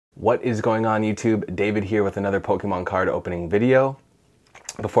What is going on, YouTube? David here with another Pokemon card opening video.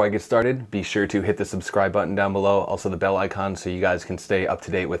 Before I get started, be sure to hit the subscribe button down below, also the bell icon, so you guys can stay up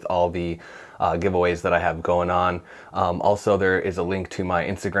to date with all the giveaways that I have going on. Also, there is a link to my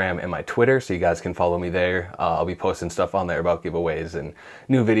Instagram and my Twitter, so you guys can follow me there. I'll be posting stuff on there about giveaways and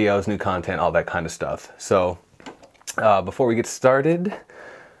new videos, new content, all that kind of stuff. So before we get started,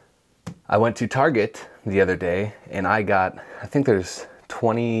 I went to Target the other day and I got, I think there's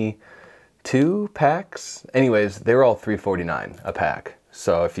 22 packs. Anyways, they were all $3.49 a pack.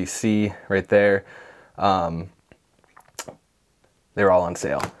 So if you see right there, they're all on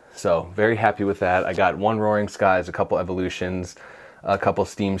sale. So very happy with that. I got one Roaring Skies, a couple Evolutions, a couple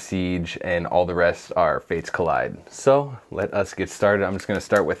Steam Siege, and all the rest are Fates Collide. So let us get started. I'm just going to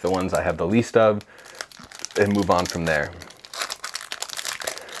start with the ones I have the least of and move on from there.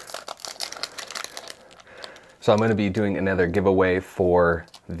 So I'm going to be doing another giveaway for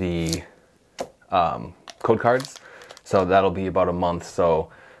the code cards. So that'll be about a month, so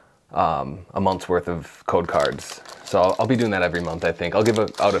a month's worth of code cards. So I'll be doing that every month, I think. I'll give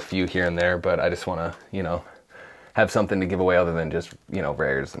out a few here and there, but I just want to, you know, have something to give away other than just, you know,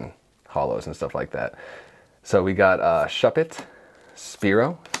 rares and holos and stuff like that. So we got Shuppet,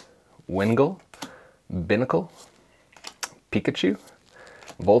 Spearow, Wingull, Binacle, Pikachu,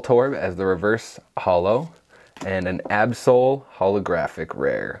 Voltorb as the reverse holo, and an Absol holographic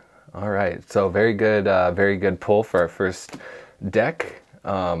rare. All right, so very good pull for our first deck.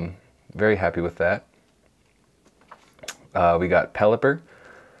 Very happy with that. We got Pelipper,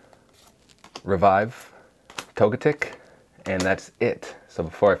 Revive, Togetic, and that's it. So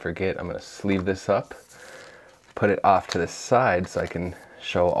before I forget, I'm gonna sleeve this up, put it off to the side so I can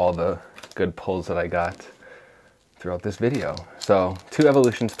show all the good pulls that I got throughout this video. So 2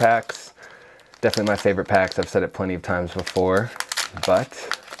 Evolutions packs, definitely my favorite packs. I've said it plenty of times before,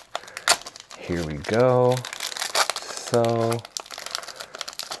 but here we go. So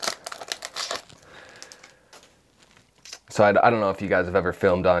I don't know if you guys have ever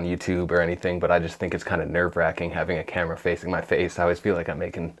filmed on YouTube or anything, but I just think it's kind of nerve-wracking having a camera facing my face. I always feel like I'm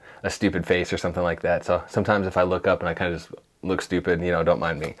making a stupid face or something like that. So sometimes if I look up and I kind of just look stupid, you know, don't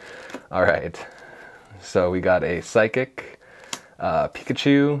mind me. All right. So we got a Psychic,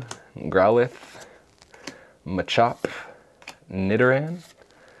 Pikachu, Growlithe, Machop, Nidoran,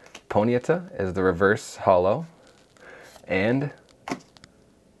 Ponyta as the reverse holo, and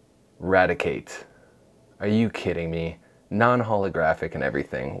Raticate. Are you kidding me? Non-holographic and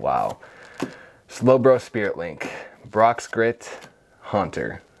everything. Wow. Slowbro Spirit Link, Brock's Grit,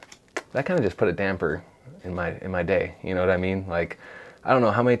 Haunter. That kind of just put a damper in my day. You know what I mean? Like, I don't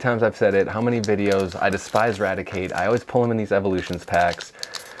know how many times I've said it, how many videos. I despise Raticate. I always pull him in these Evolutions packs.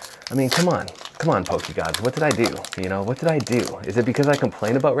 I mean, come on, Pokegods. What did I do? You know, what did I do? Is it because I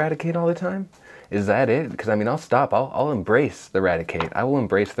complain about Raticate all the time? Is that it? Because I mean, I'll stop. I'll embrace the Raticate. I will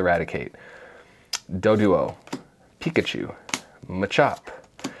embrace the Raticate. Doduo, Pikachu, Machop,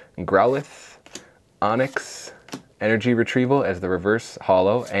 Growlithe, Onix, Energy Retrieval as the reverse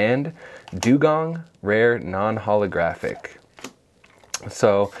holo, and Dugong rare non-holographic.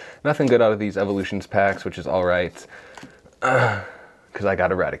 So nothing good out of these Evolutions packs, which is all right, because I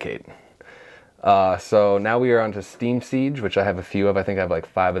got Eradicate. So now we are on to Steam Siege, which I have a few of. I think I have like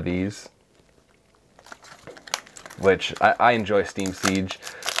 5 of these, which I enjoy Steam Siege.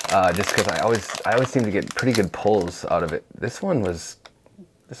 Just because I always seem to get pretty good pulls out of it. This one was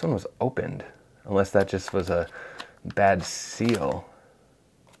opened, unless that just was a bad seal.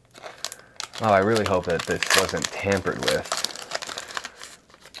 Oh, I really hope that this wasn't tampered with.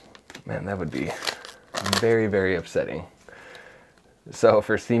 Man, that would be very, very upsetting. So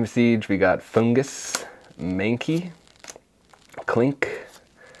for Steam Siege, we got Fungus, Mankey, Clink,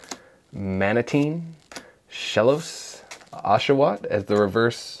 Manatine, Shellos, Oshawott as the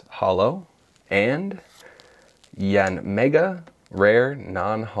reverse holo, and Yanmega rare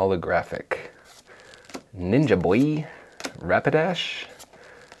non-holographic. Ninja Boy, Rapidash,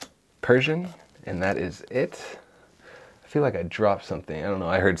 Persian, and that is it. I feel like I dropped something. I don't know,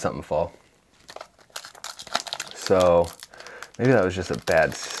 I heard something fall. So maybe that was just a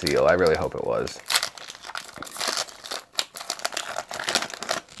bad seal. I really hope it was.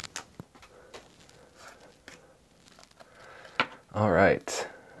 All right,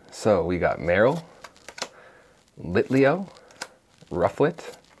 so we got Meryl, Litleo,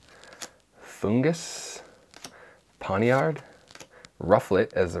 Rufflet, Fungus, Poniard,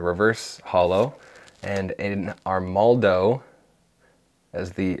 Rufflet as the reverse holo, and an Armaldo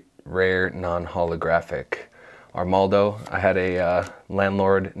as the rare non-holographic. Armaldo, I had a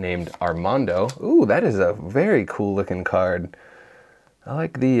landlord named Armando. Ooh, that is a very cool looking card. I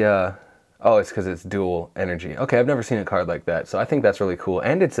like the, oh, it's because it's dual energy. Okay, I've never seen a card like that, so I think that's really cool.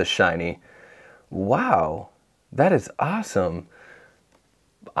 And it's a shiny. Wow, that is awesome.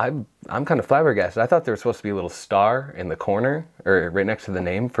 I'm kind of flabbergasted. I thought there was supposed to be a little star in the corner, or right next to the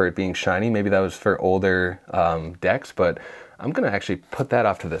name for it being shiny. Maybe that was for older decks, but I'm gonna actually put that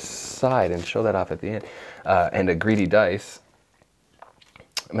off to the side and show that off at the end. And a greedy dice.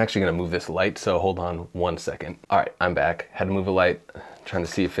 I'm actually gonna move this light, so hold on 1 second. All right, I'm back. Had to move a light, trying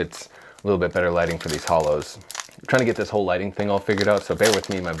to see if it's a little bit better lighting for these holos. I'm trying to get this whole lighting thing all figured out, so bear with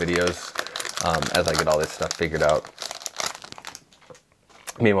me in my videos as I get all this stuff figured out.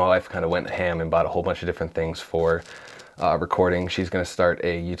 Me and my wife kind of went ham and bought a whole bunch of different things for recording. She's gonna start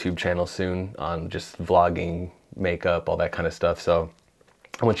a YouTube channel soon on just vlogging, makeup, all that kind of stuff. So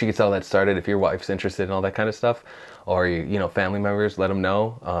once she gets all that started, if your wife's interested in all that kind of stuff, or you know, family members, let them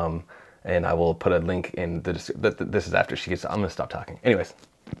know. And I will put a link in the description. This is after she gets, I'm gonna stop talking. Anyways,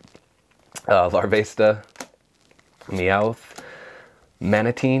 Larvesta, Meowth,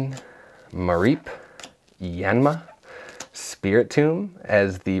 Manatine, Mareep, Yanma, Spiritomb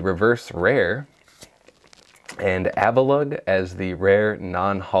as the reverse rare, and Avalugg as the rare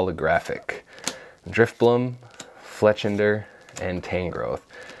non-holographic. Drifblim, Fletchinder, and Tangrowth.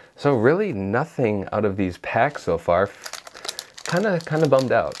 So really nothing out of these packs so far. Kind of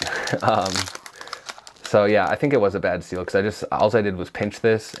bummed out. So yeah, I think it was a bad steal because all I did was pinch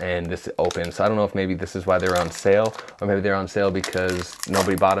this and this opened. So I don't know if maybe this is why they're on sale, or maybe they're on sale because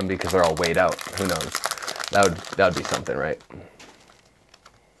nobody bought them because they're all weighed out. Who knows? That would be something, right?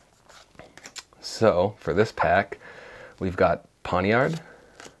 So for this pack, we've got Pawniard,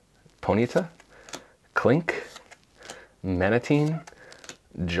 Ponyta, Clink, Manatine,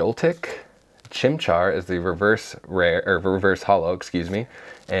 Joltik, Chimchar as the reverse rare, or reverse holo, excuse me,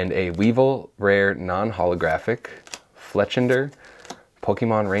 and a Weevil rare non-holographic, Fletchinder,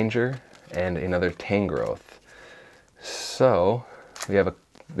 Pokemon Ranger, and another Tangrowth. So we have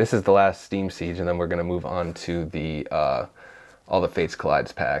this is the last Steam Siege, and then we're gonna move on to the all the Fates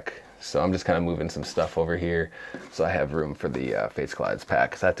Collides pack. So I'm just kind of moving some stuff over here so I have room for the Fates Collides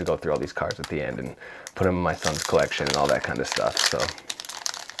pack, because I have to go through all these cards at the end and put them in my son's collection and all that kind of stuff. So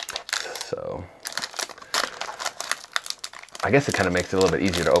I guess it kind of makes it a little bit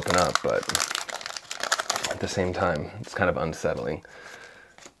easier to open up, but at the same time, it's kind of unsettling.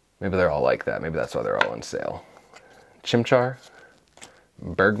 Maybe they're all like that. Maybe that's why they're all on sale. Chimchar,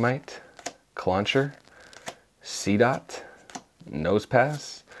 Bergmite, Clauncher, Seedot,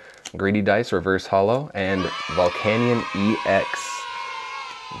 Nosepass, Greedy Dice Reverse Holo, and Volcanion EX.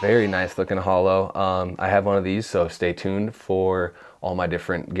 Very nice looking holo. I have one of these, so stay tuned for all my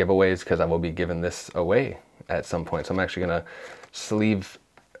different giveaways, because I will be giving this away at some point. So I'm actually gonna sleeve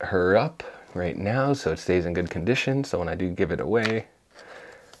her up right now so it stays in good condition, so when I do give it away,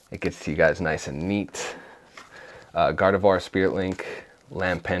 it gets to you guys nice and neat. Gardevoir, Spirit Link,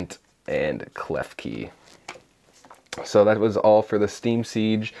 Lampent, and Klefki. So that was all for the Steam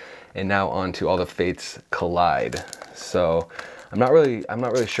Siege, and now on to all the Fates Collide. So I'm not really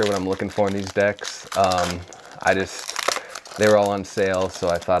sure what I'm looking for in these decks. They were all on sale, so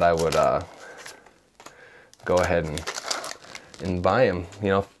I thought I would go ahead and buy them. You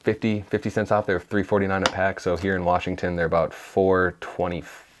know, 50 cents off. They're $3.49 a pack. So here in Washington, they're about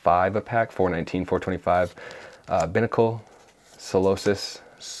 $4.25 a pack, $4.19, $4.25. Binacle, Solosis,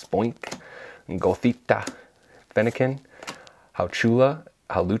 Spoink, Gothita, Fennekin, Hauchula,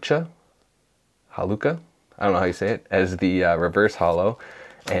 Halucha, I don't know how you say it, as the reverse holo,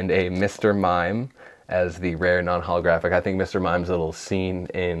 and a Mr. Mime as the rare non-holographic. I think Mr. Mime's little scene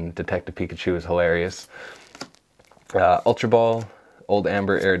in Detective Pikachu is hilarious. Ultra Ball, Old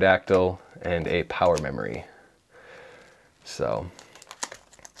Amber Aerodactyl, and a Power Memory. So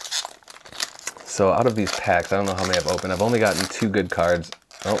out of these packs, I don't know how many I've opened. I've only gotten 2 good cards.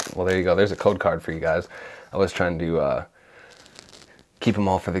 Oh, well, there you go. There's a code card for you guys. I was trying to keep them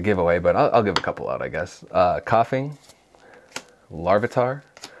all for the giveaway, but I'll give a couple out, I guess. Coughing, Larvitar,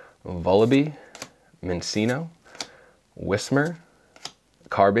 Vullaby, Minccino, Whismur,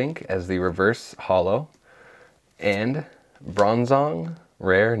 Carbink as the reverse holo, and Bronzong,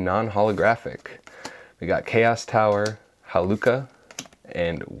 rare non-holographic. We got Chaos Tower, Haluka,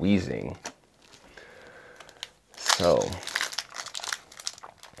 and Weezing. So,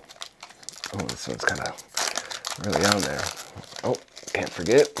 oh, this one's kind of really on there. Oh, can't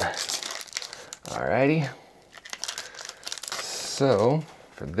forget. Alrighty. So,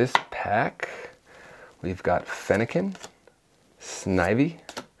 for this pack, we've got Fennekin, Snivy,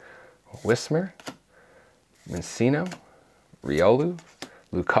 Whismur, Minccino, Riolu,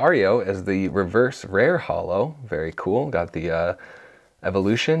 Lucario as the reverse rare holo. Very cool. Got the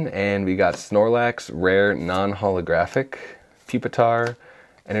Evolution, and we got Snorlax, Rare, Non-Holographic, Pupitar,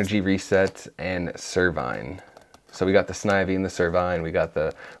 Energy Reset, and Servine. So we got the Snivy and the Servine, we got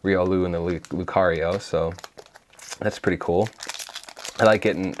the Riolu and the Lucario, so that's pretty cool. I like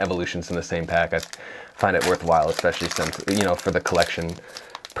getting evolutions in the same pack. I find it worthwhile, especially since, you know, for the collection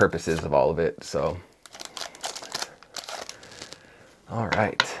purposes of all of it, so. All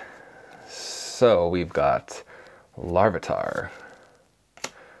right, so we've got Larvitar,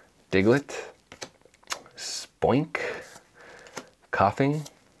 Diglett, Spoink, Coughing,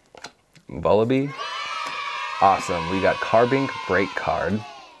 Vullaby. Awesome. We got Carbink Break card.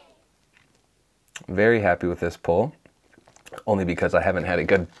 Very happy with this pull, only because I haven't had a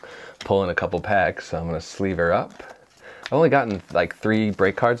good pull in a couple packs, so I'm going to sleeve her up. I've only gotten like 3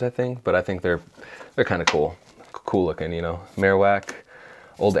 break cards, I think, but I think they're kind of cool. Cool looking, you know. Marowak,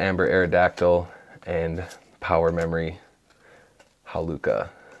 Old Amber Aerodactyl, and Power Memory Haluka.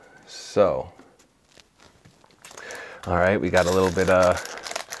 So, all right, we got a little bit of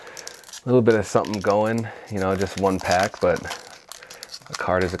something going, you know, just one pack, but a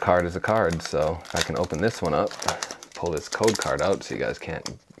card is a card is a card. So if I can open this one up, pull this code card out so you guys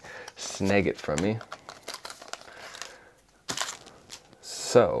can't snag it from me.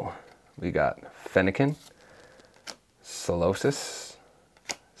 So we got Fennekin, Solosis,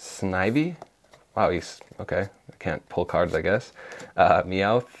 Snivy. Wow, he's okay. I can't pull cards, I guess.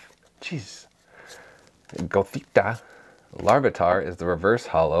 Meowth, jeez, Gothita. Larvitar is the reverse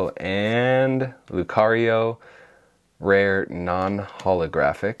holo, and Lucario, rare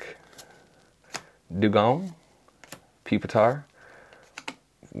non-holographic. Dugong, Pupitar,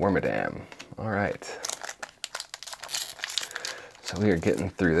 Wormadam. All right. So we are getting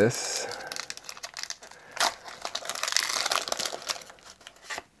through this.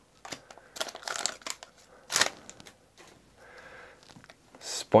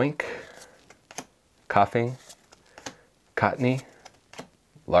 Spoink, Coughing, Cottonee,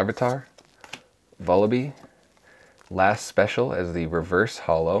 Larvitar, Vullaby, last special as the reverse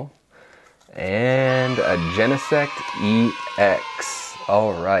holo, and a Genesect EX.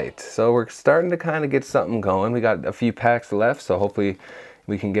 All right, so we're starting to kind of get something going. We got a few packs left, so hopefully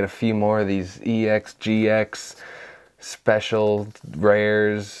we can get a few more of these EX, GX, special,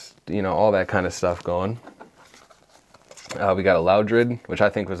 rares, you know, all that kind of stuff going. We got a Loudred, which I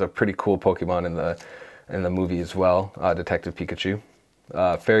think was a pretty cool Pokemon in the movie as well. Detective Pikachu,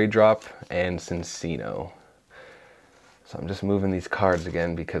 Fairy Drop, and Cincino. So I'm just moving these cards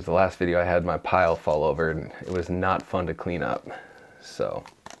again because the last video I had my pile fall over and it was not fun to clean up. So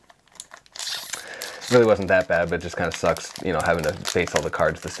it really wasn't that bad, but it just kind of sucks, you know, having to face all the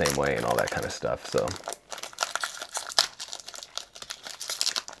cards the same way and all that kind of stuff. So.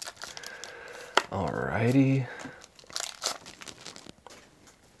 Alrighty.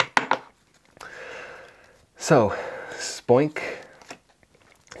 So, Spoink,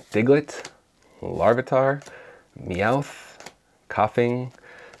 Diglett, Larvitar, Meowth, Coughing,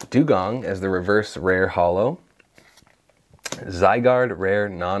 Dugong as the reverse rare holo, Zygarde rare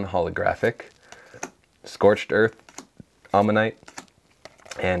non-holographic, Scorched Earth, Ammonite,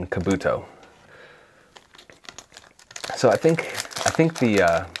 and Kabuto. So I think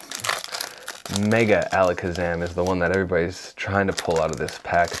the Mega Alakazam is the one that everybody's trying to pull out of this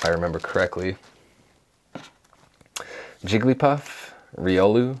pack, if I remember correctly. Jigglypuff,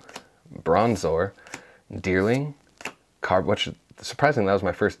 Riolu, Bronzor, Deerling, which surprisingly that was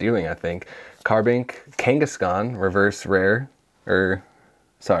my first Deerling, I think. Carbink, Kangaskhan, reverse rare,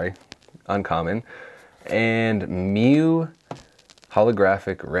 uncommon, and Mew,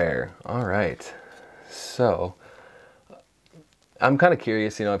 holographic rare. All right, so I'm kind of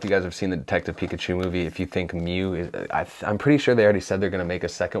curious, you know, if you guys have seen the Detective Pikachu movie, if you think Mew is, I'm pretty sure they already said they're going to make a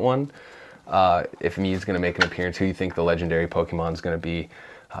second one. If Mew's going to make an appearance, who you think the legendary Pokemon is going to be?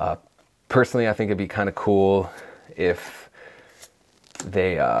 Personally, I think it'd be kind of cool if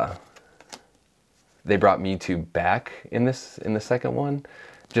they brought Mewtwo back in the second one,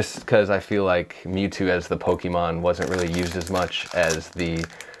 just because I feel like Mewtwo as the Pokemon wasn't really used as much as the,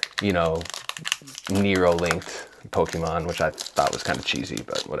 you know, Nero-linked Pokemon, which I thought was kind of cheesy,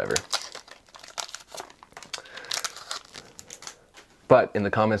 but whatever. But in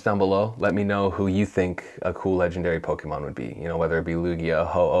the comments down below, let me know who you think a cool legendary Pokemon would be. You know, whether it be Lugia,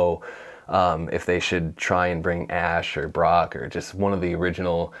 Ho-Oh, if they should try and bring Ash or Brock or just one of the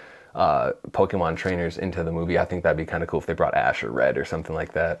original Pokemon trainers into the movie. I think that'd be kind of cool if they brought Ash or Red or something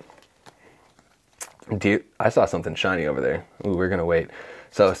like that. I saw something shiny over there. Ooh, we're gonna wait.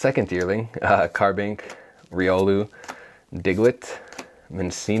 So second Deerling, Carbink, Riolu, Diglett,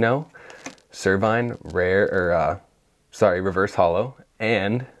 Mincino, Servine, rare, reverse holo,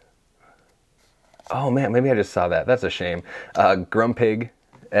 And, oh man, maybe I just saw that. That's a shame. Grumpig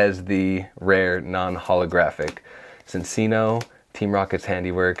as the rare non-holographic. Cinccino, Team Rocket's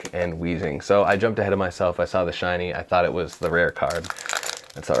handiwork, and Weezing. So I jumped ahead of myself. I saw the shiny. I thought it was the rare card.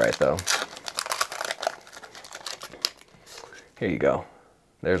 That's all right though. Here you go.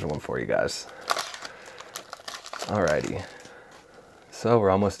 There's one for you guys. Alrighty. So we're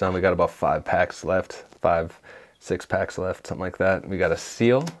almost done. We got about 5 packs left. 6 packs left, something like that. We got a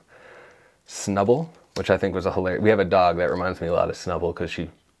Seel, Snubble, which I think was a hilarious. We have a dog that reminds me a lot of Snubble because she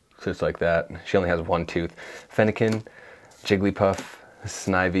sits like that. She only has 1 tooth. Fennekin, Jigglypuff,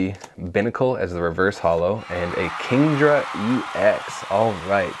 Snivy, Binnacle as the reverse holo, and a Kingdra EX. All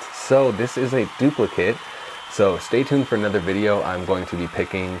right, so this is a duplicate. So stay tuned for another video. I'm going to be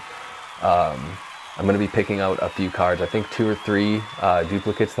picking out a few cards. I think 2 or 3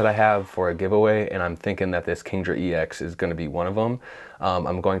 duplicates that I have for a giveaway, and I'm thinking that this Kingdra EX is going to be one of them.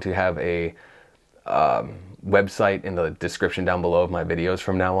 I'm going to have a website in the description down below of my videos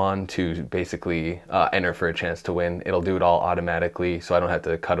from now on to basically enter for a chance to win. It'll do it all automatically, so I don't have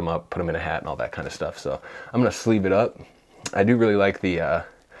to cut them up, put them in a hat, and all that kind of stuff. So I'm gonna sleeve it up. I do really like the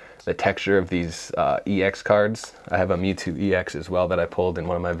texture of these EX cards. I have a Mewtwo EX as well that I pulled in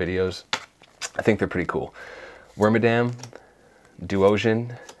one of my videos. I think they're pretty cool. Wormadam,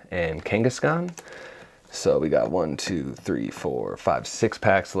 Duosion, and Kangaskhan. So we got 1, 2, 3, 4, 5, 6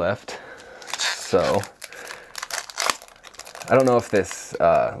 packs left. So I don't know if this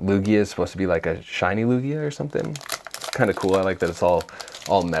Lugia is supposed to be like a shiny Lugia or something. Kind of cool. I like that it's all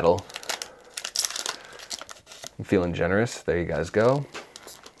metal. I'm feeling generous. There you guys go.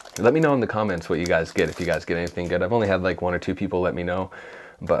 Let me know in the comments what you guys get, if you guys get anything good. I've only had like 1 or 2 people let me know,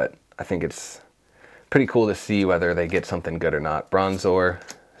 but I think it's pretty cool to see whether they get something good or not. Bronzor,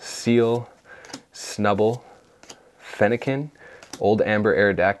 Seel, Snubble, Fennekin, Old Amber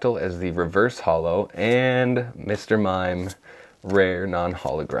Aerodactyl as the reverse holo, and Mr. Mime rare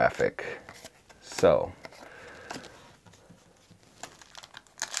non-holographic. So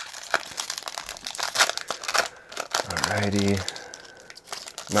alrighty,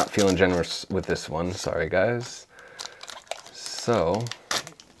 not feeling generous with this one, sorry guys. So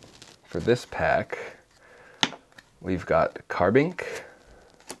for this pack we've got Carbink,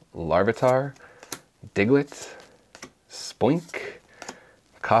 Larvitar, Diglett, Spoink,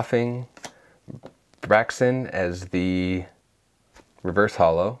 Coughing, Braixen as the reverse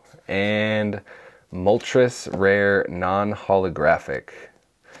holo, and Moltres rare non-holographic.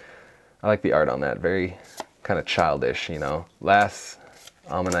 I like the art on that, very kind of childish, you know. Last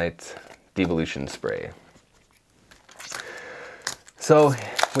Ammonite Devolution Spray. So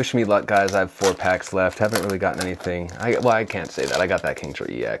wish me luck guys. I have 4 packs left, haven't really gotten anything. Well, I can't say that, I got that Kingdra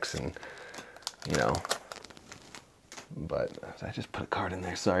EX, and you know, but I just put a card in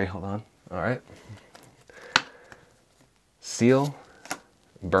there, sorry, hold on. All right, Seel,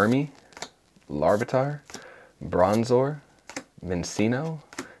 Burmy, Larvitar, Bronzor, Minccino,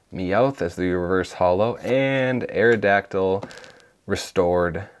 Meowth as the reverse holo, and Aerodactyl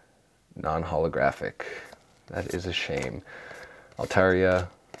restored non-holographic. That is a shame. Altaria,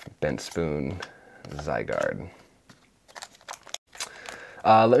 Bent Spoon, Zygarde.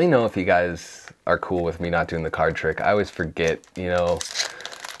 Let me know if you guys are cool with me not doing the card trick. I always forget, you know,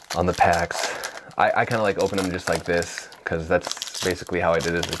 on the packs. I kind of like open them just like this, because that's basically how I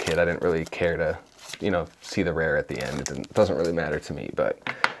did as a kid. I didn't really care to, you know, see the rare at the end. It doesn't really matter to me, but,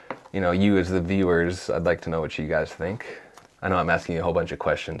 you know, you as the viewers, I'd like to know what you guys think. I know I'm asking you a whole bunch of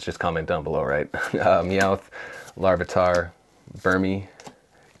questions. Just comment down below, right? Meowth, Larvitar, Burmy,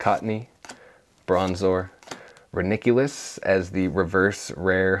 Cottonee, Bronzor, Reniculus as the reverse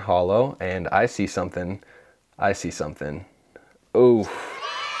rare holo, and I see something. Oh,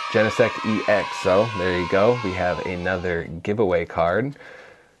 Genesect EX. So there you go. We have another giveaway card.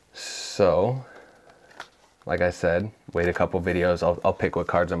 So, like I said, wait a couple videos. I'll pick what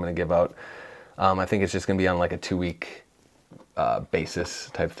cards I'm going to give out. I think it's just going to be on like a 2-week basis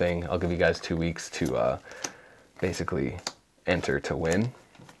type thing. I'll give you guys 2 weeks to basically enter to win.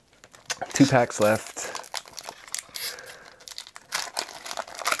 2 packs left.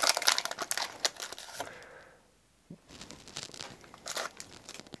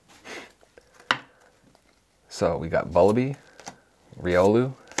 So we got Vullaby,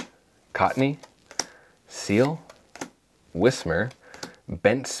 Riolu, Cottonee, Seel, Whismur,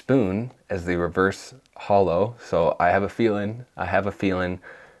 Bent Spoon as the reverse holo. So I have a feeling,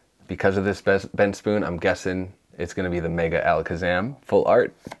 because of this Bent Spoon, I'm guessing it's going to be the Mega Alakazam. Full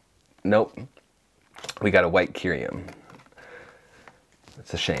art. Nope. We got a white Kyurem.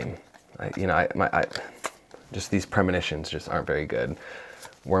 It's a shame. just these premonitions just aren't very good.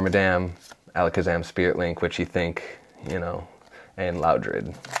 Wormadam, Alakazam Spirit Link, which you think, you know, and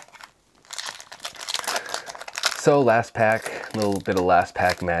Loudred. So last pack, a little bit of last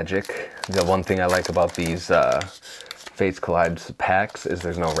pack magic. The one thing I like about these Fates Collide packs is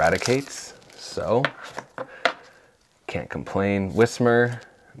there's no Raticates, so can't complain. Whismur,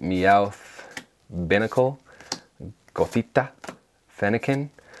 Meowth, Binacle, Gothita, Fennekin,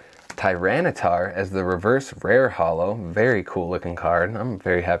 Tyranitar as the reverse rare holo. Very cool looking card. I'm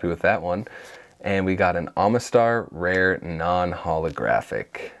very happy with that one. And we got an Omastar rare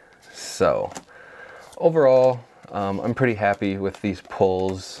non-holographic. So overall, I'm pretty happy with these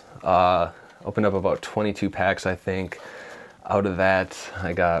pulls. Opened up about 22 packs, I think. Out of that,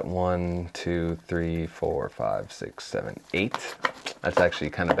 I got 1, 2, 3, 4, 5, 6, 7, 8. That's actually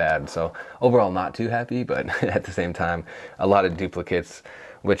kind of bad. So overall, not too happy, but at the same time, a lot of duplicates,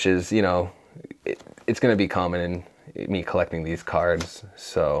 which is, you know, it's going to be common in me collecting these cards.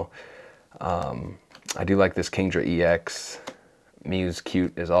 So I do like this Kingdra EX. Mew's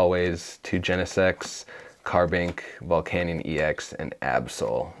cute as always. 2 Genesects, Carbink, Volcanion EX, and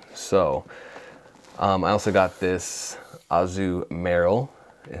Absol. So I also got this Azumarill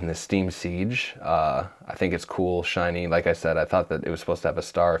in the Steam Siege. I think it's cool, shiny. Like I said, I thought that it was supposed to have a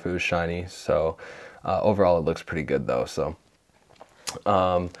star if it was shiny. So overall, it looks pretty good though. So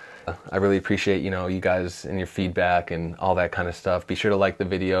I really appreciate, you know, you guys and your feedback and all that kind of stuff. Be sure to like the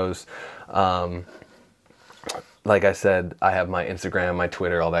videos. Like I said, I have my Instagram, my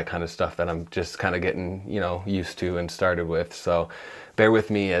Twitter, all that kind of stuff that I'm just kind of getting, you know, used to and started with. So bear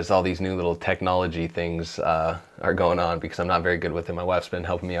with me as all these new little technology things are going on, because I'm not very good with it. My wife's been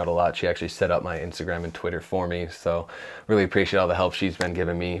helping me out a lot. She actually set up my Instagram and Twitter for me. So really appreciate all the help she's been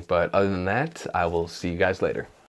giving me. But other than that, I will see you guys later.